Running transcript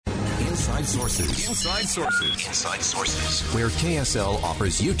Inside Sources. Inside Sources. Inside Sources. Where KSL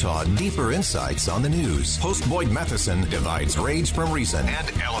offers Utah deeper insights on the news. Host Boyd Matheson divides rage from reason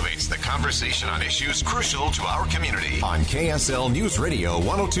and elevates the conversation on issues crucial to our community. On KSL News Radio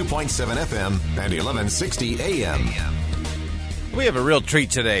 102.7 FM and 1160 AM. We have a real treat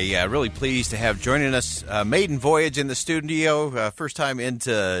today. Really pleased to have joining us maiden voyage in the studio. First time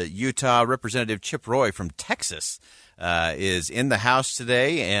into Utah. Representative Chip Roy from Texas is in the house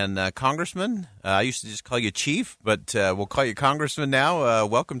today. And Congressman, I used to just call you Chief, but we'll call you Congressman now.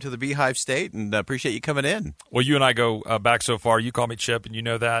 Welcome to the Beehive State, and appreciate you coming in. Well, you and I go back so far. You call me Chip, and you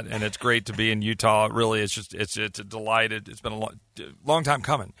know that. And it's great to be in Utah. Really, it's a delight. It's been a long time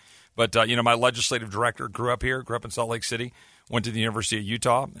coming. But, my legislative director grew up in Salt Lake City. Went to the University of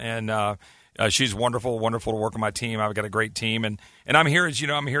Utah, and she's wonderful to work on my team. I've got a great team, and I'm here, as you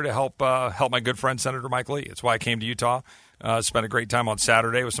know, I'm here to help my good friend Senator Mike Lee. It's why I came to Utah. Spent a great time on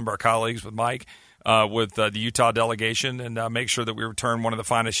Saturday with some of our colleagues, with Mike, with the Utah delegation, and make sure that we return one of the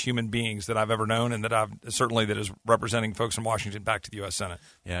finest human beings that I've ever known, and that is representing folks in Washington back to the U.S. Senate.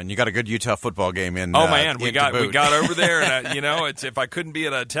 Yeah, and you got a good Utah football game in. Oh man, we got over there, and it's if I couldn't be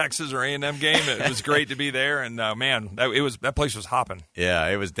at a Texas or A&M game, it was great to be there, and that place was hopping. Yeah,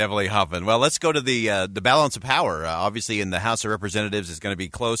 it was definitely hopping. Well, let's go to the balance of power. Obviously, in the House of Representatives, is going to be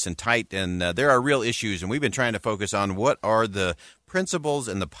close and tight, and there are real issues, and we've been trying to focus on what are the principles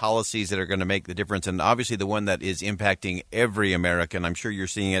and the policies that are going to make the difference. And obviously the one that is impacting every American, I'm sure you're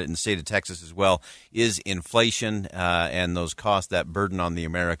seeing it in the state of Texas as well, is inflation and those costs that burden on the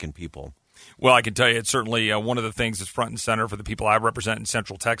American people. Well, I can tell you it's certainly one of the things that's front and center for the people I represent in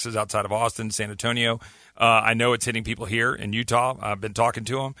Central Texas, outside of Austin, San Antonio. I know it's hitting people here in Utah. I've been talking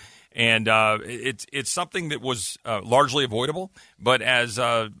to them. And it's something that was largely avoidable. But as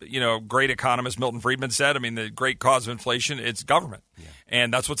great economist Milton Friedman said, the great cause of inflation, it's government. Yeah.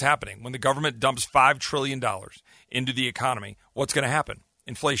 And that's what's happening. When the government dumps $5 trillion into the economy, what's going to happen?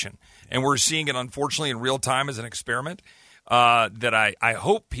 Inflation. And we're seeing it, unfortunately, in real time as an experiment that I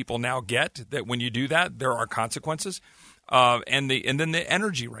hope people now get, that when you do that, there are consequences. And then the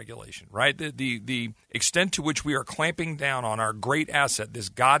energy regulation, right? The extent to which we are clamping down on our great asset, this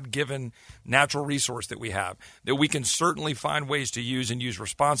God-given natural resource that we have, that we can certainly find ways to use and use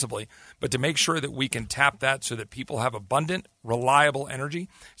responsibly, but to make sure that we can tap that so that people have abundant, reliable energy,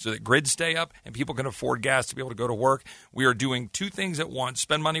 so that grids stay up and people can afford gas to be able to go to work. We are doing two things at once: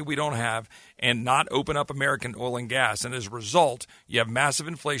 spend money we don't have and not open up American oil and gas. And as a result, you have massive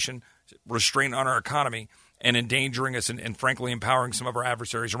inflation, restraint on our economy, and endangering us and frankly, empowering some of our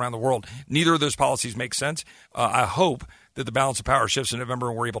adversaries around the world. Neither of those policies make sense. I hope that the balance of power shifts in November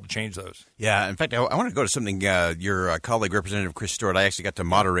and we're able to change those. Yeah, in fact, I want to go to something your colleague, Representative Chris Stewart, I actually got to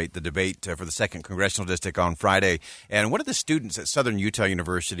moderate the debate for the 2nd Congressional District on Friday. And one of the students at Southern Utah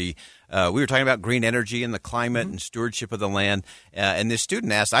University, we were talking about green energy and the climate and stewardship of the land. And this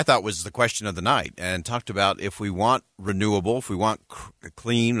student asked, I thought was the question of the night, and talked about if we want renewable, if we want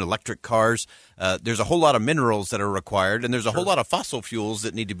clean electric cars, there's a whole lot of minerals that are required, and there's a whole lot of fossil fuels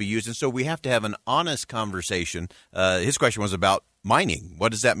that need to be used. And so we have to have an honest conversation. His question was about mining.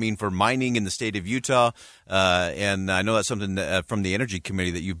 What does that mean for mining in the state of Utah? And I know that's something from the Energy Committee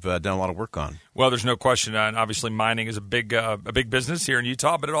that you've done a lot of work on. Well, there's no question. And obviously, mining is a big business here in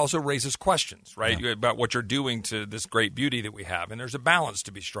Utah, but it also raises questions, right, about what you're doing to this great beauty that we have. And there's a balance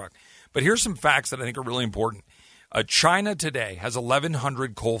to be struck. But here's some facts that I think are really important. China today has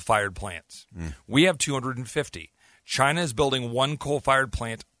 1,100 coal-fired plants. We have 250. China is building one coal-fired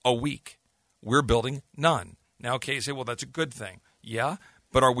plant a week. We're building none. Now, okay, you say, well, that's a good thing. Yeah,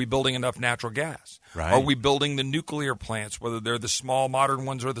 but are we building enough natural gas? Right. Are we building the nuclear plants, whether they're the small modern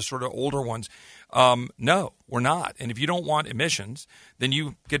ones or the sort of older ones? No, we're not. And if you don't want emissions, then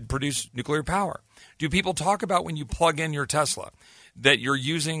you could produce nuclear power. Do people talk about when you plug in your Tesla that you're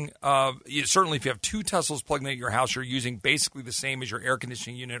using, certainly if you have 2 Teslas plugged into your house, you're using basically the same as your air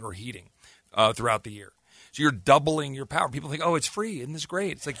conditioning unit or heating throughout the year. So you're doubling your power. People think, oh, it's free. Isn't this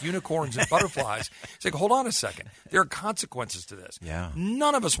great? It's like unicorns and butterflies. It's like, hold on a second. There are consequences to this. Yeah.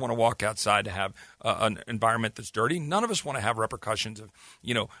 None of us want to walk outside to have an environment that's dirty. None of us want to have repercussions of,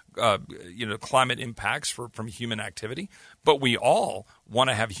 climate impacts from human activity. But we all want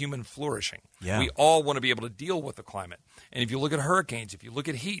to have human flourishing. Yeah. We all want to be able to deal with the climate. And if you look at hurricanes, if you look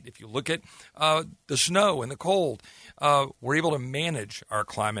at heat, if you look at the snow and the cold, we're able to manage our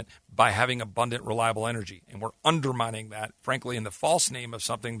climate by having abundant, reliable energy. And we're undermining that, frankly, in the false name of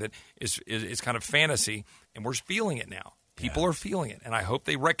something that is kind of fantasy, and we're feeling it now. People are feeling it, and I hope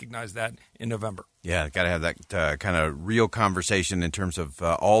they recognize that in November. Yeah, got to have that kind of real conversation in terms of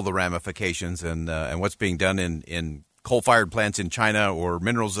all the ramifications and what's being done in coal-fired plants in China or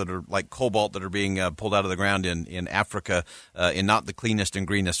minerals that are like cobalt that are being pulled out of the ground in Africa in not the cleanest and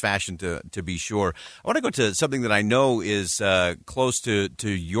greenest fashion, to be sure. I want to go to something that I know is close to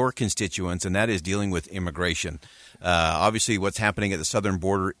your constituents, and that is dealing with immigration. Obviously, what's happening at the southern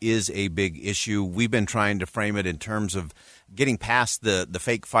border is a big issue. We've been trying to frame it in terms of getting past the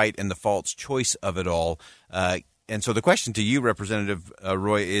fake fight and the false choice of it all. And so the question to you, Representative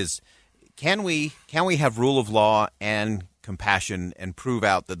Roy, is can we have rule of law and compassion and prove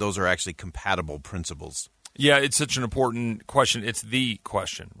out that those are actually compatible principles? Yeah, it's such an important question. It's the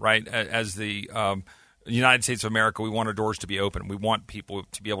question, right? As the United States of America, we want our doors to be open. We want people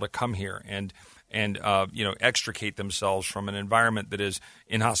to be able to come here and extricate themselves from an environment that is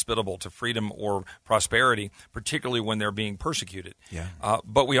inhospitable to freedom or prosperity, particularly when they're being persecuted. Yeah.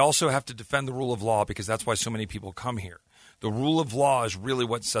 But we also have to defend the rule of law because that's why so many people come here. The rule of law is really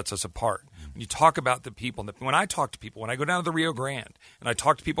what sets us apart. When you talk about the people, when I talk to people, when I go down to the Rio Grande and I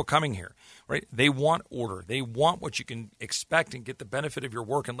talk to people coming here, right, they want order. They want what you can expect and get the benefit of your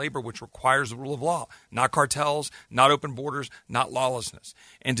work and labor, which requires the rule of law, not cartels, not open borders, not lawlessness.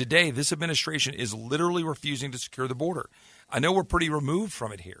 And today, this administration is literally refusing to secure the border. I know we're pretty removed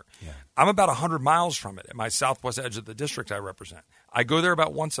from it here. Yeah. I'm about 100 miles from it at my southwest edge of the district I represent. I go there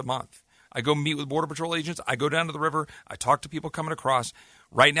about once a month. I go meet with Border Patrol agents. I go down to the river. I talk to people coming across.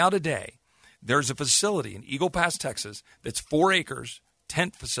 Right now today, there's a facility in Eagle Pass, Texas, that's 4 acres,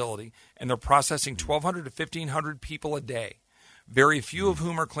 tent facility, and they're processing 1,200 to 1,500 people a day, very few of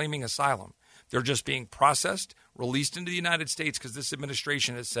whom are claiming asylum. They're just being processed, released into the United States because this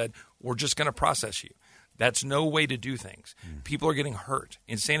administration has said, we're just going to process you. That's no way to do things. People are getting hurt.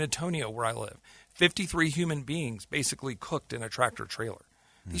 In San Antonio, where I live, 53 human beings basically cooked in a tractor trailer.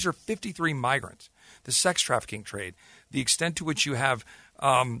 These are 53 migrants. The sex trafficking trade, the extent to which you have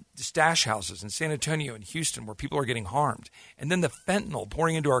stash houses in San Antonio and Houston where people are getting harmed, and then the fentanyl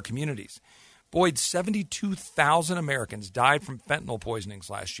pouring into our communities. Boyd, 72,000 Americans died from fentanyl poisonings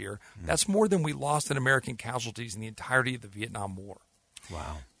last year. That's more than we lost in American casualties in the entirety of the Vietnam War.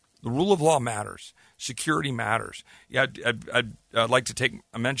 Wow. The rule of law matters. Security matters. Yeah, I'd like to take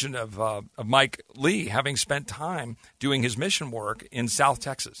a mention of Mike Lee having spent time doing his mission work in South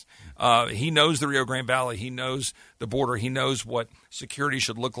Texas. He knows the Rio Grande Valley. He knows the border. He knows what security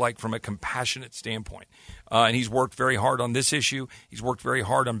should look like from a compassionate standpoint. And he's worked very hard on this issue. He's worked very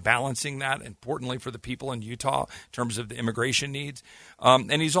hard on balancing that, importantly for the people in Utah in terms of the immigration needs.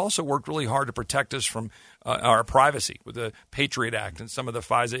 And he's also worked really hard to protect us from our privacy with the Patriot Act and some of the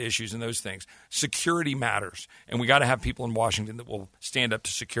FISA issues and those things. Security matters, and we got to have people in Washington that will stand up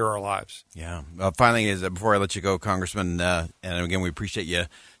to secure our lives. Yeah. Finally, before I let you go, Congressman, and again, we appreciate you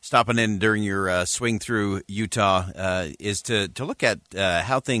stopping in during your swing through Utah, is to look at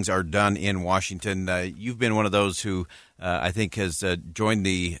how things are done in Washington. You've been one of those who I think has joined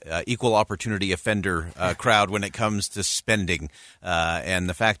the equal opportunity offender crowd when it comes to spending. And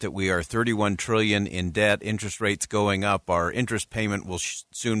the fact that we are $31 trillion in debt, interest rates going up, our interest payment will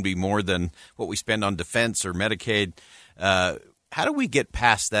soon be more than what we spend on defense or Medicaid. How do we get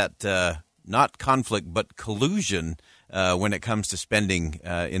past that, not conflict, but collusion when it comes to spending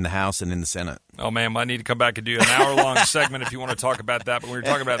in the House and in the Senate? Oh, man, I need to come back and do an hour-long segment if you want to talk about that. But we were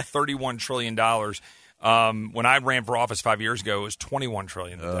talking about $31 trillion. When I ran for office 5 years ago, it was $21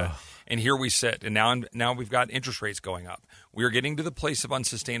 trillion in debt. And here we sit, and now we've got interest rates going up. We are getting to the place of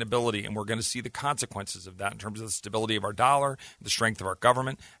unsustainability, and we're going to see the consequences of that in terms of the stability of our dollar, the strength of our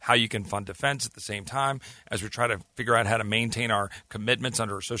government, how you can fund defense at the same time as we try to figure out how to maintain our commitments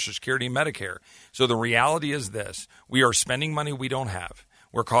under Social Security and Medicare. So the reality is this. We are spending money we don't have.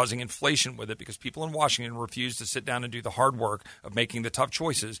 We're causing inflation with it because people in Washington refuse to sit down and do the hard work of making the tough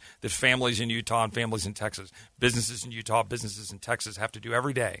choices that families in Utah and families in Texas, businesses in Utah, businesses in Texas have to do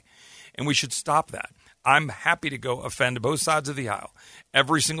every day. And we should stop that. I'm happy to go offend both sides of the aisle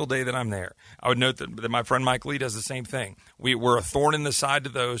every single day that I'm there. I would note that my friend Mike Lee does the same thing. We're a thorn in the side to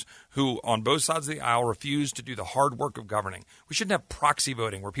those who, on both sides of the aisle, refuse to do the hard work of governing. We shouldn't have proxy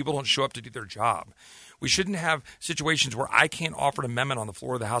voting where people don't show up to do their job. We shouldn't have situations where I can't offer an amendment on the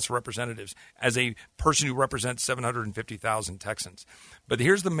floor of the House of Representatives as a person who represents 750,000 Texans. But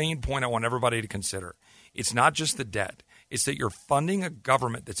here's the main point I want everybody to consider. It's not just the debt. It's that you're funding a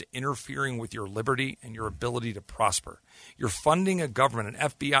government that's interfering with your liberty and your ability to prosper. You're funding a government, an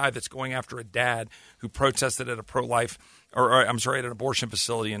FBI that's going after a dad who protested at a pro-life at an abortion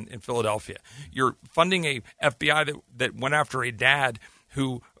facility in Philadelphia. You're funding a FBI that went after a dad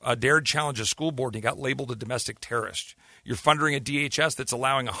who dared challenge a school board and he got labeled a domestic terrorist. You're funding a DHS that's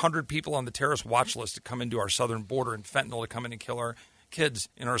allowing 100 people on the terrorist watch list to come into our southern border and fentanyl to come in and kill our kids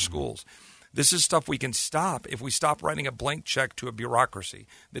in our schools. This is stuff we can stop if we stop writing a blank check to a bureaucracy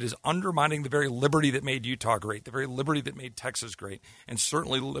that is undermining the very liberty that made Utah great, the very liberty that made Texas great, and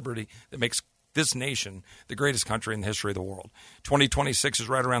certainly the liberty that makes this nation the greatest country in the history of the world. 2026 is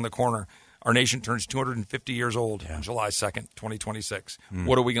right around the corner. Our nation turns 250 years old on July 2nd, 2026.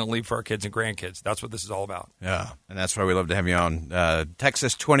 What are we going to leave for our kids and grandkids? That's what this is all about. Yeah, and that's why we love to have you on.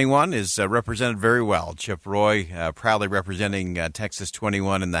 Texas 21 is represented very well. Chip Roy proudly representing Texas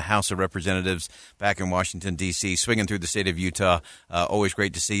 21 in the House of Representatives back in Washington, D.C., swinging through the state of Utah. Always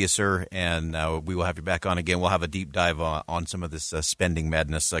great to see you, sir, and we will have you back on again. We'll have a deep dive on some of this spending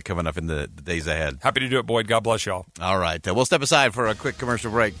madness coming up in the days ahead. Happy to do it, Boyd. God bless y'all. All right. We'll step aside for a quick commercial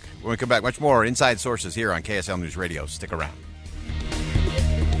break. When we come back, much more Inside Sources here on KSL News Radio. Stick around.